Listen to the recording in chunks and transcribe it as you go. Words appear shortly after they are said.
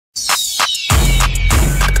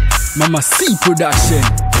Mama C Production.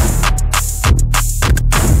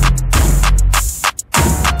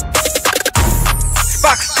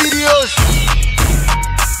 Spark Studios.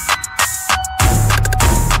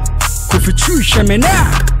 Kofi True Shemina.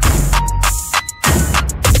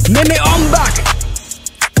 Many on back.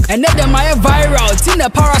 And then them I viral. In the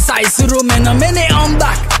parasite room and many on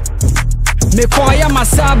back. Me kwaya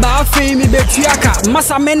masaba afi mi betuaka.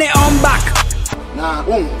 Masa many on back. Nah,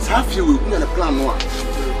 half you will the plan no.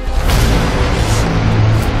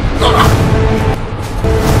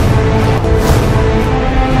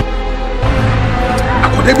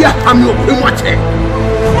 There be a hammy of him watching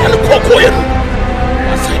and a cocoa.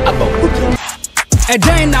 I say about good. A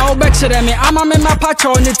day now, betcha me. I'm a my patch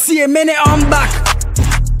on it. See a minute on back.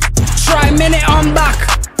 Try minute on back.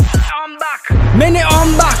 Minute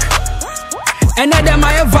on back. And then them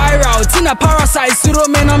I viral. Tina parasite suro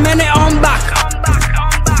me no minute on back.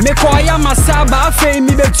 Me kwaya masaba fame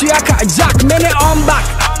me betuaka Jack minute on back.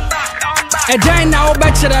 A day now,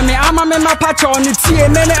 betcha me. I'm a my patch on it. See a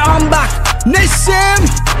minute on back. Nishim,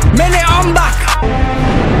 many on back.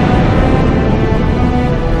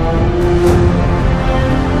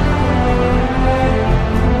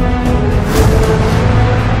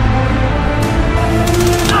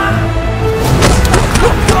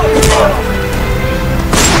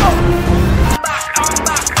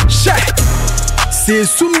 She, say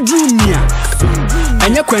some junior,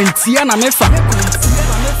 and you quentia na mefa.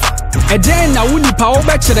 A day now, would you power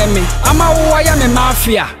better than me? I'm a wire me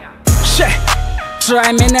mafia.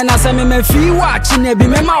 Try me and as I me feel watching it be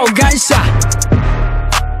me ma gansha.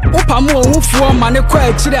 Opa mo who man the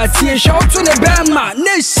question that see shout to the bema.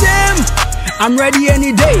 Nation, I'm ready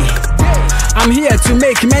any day. I'm here to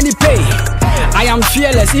make many pay. I am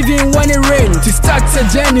fearless even when it rain. To start a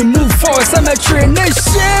journey, move forward, cemetery.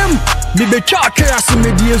 Nation, me be chaka as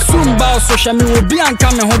me die sumba social me will be an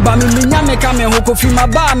come home ba me nyame come home kofi ma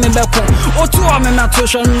ba me be ko. Otu am na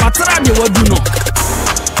social matra de wadu no.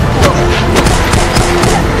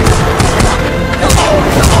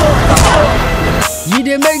 You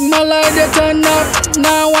dey make my life dey turn up,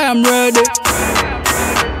 now I am ready.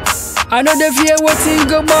 I know the fear waiting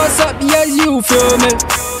go boss up, yes you feel me.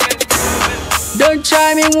 Don't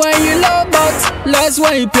try me when you love but less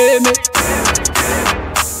when you pay me.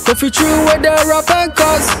 Kofi True with the rap and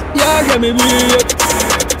cause, yeah get me beat.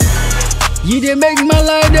 You dey make my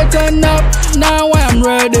life dey turn up, now I am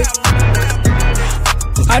ready.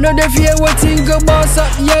 I know the fear waiting go boss up,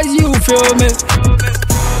 yes you feel me.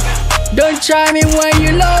 Don't try me when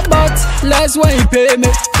you love but less when you pay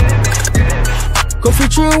me. Kofi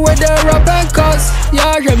True with the rap and cause,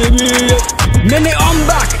 yeah get me beat. Many on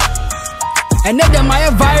back. And then them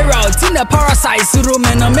I viral. In the parasite room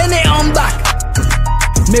and many on back.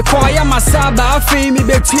 Me kwaya masaba afi mi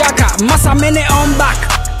betuaka. Masa many on back.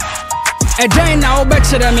 A day now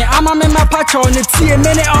betcha me. I'm a my patch on it. See a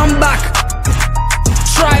many on back.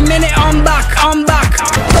 Try many on back, on back.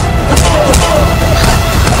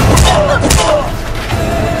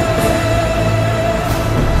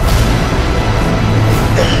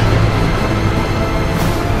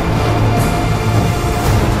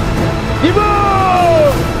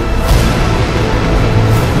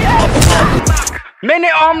 Many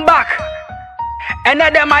on back. And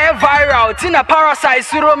then them I viral. Tina parasite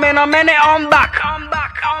suro me no many on back.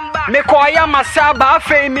 Me kwaya masaba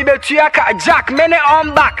afi mi betuaka Jack many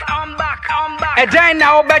on back. A day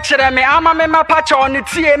now betcha me. I'm a my patch on it.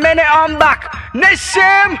 See many on back.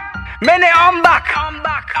 Nishim, many on back.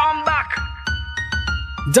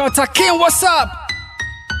 Dr. King, what's up?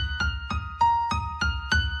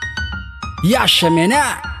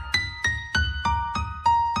 Yashemina.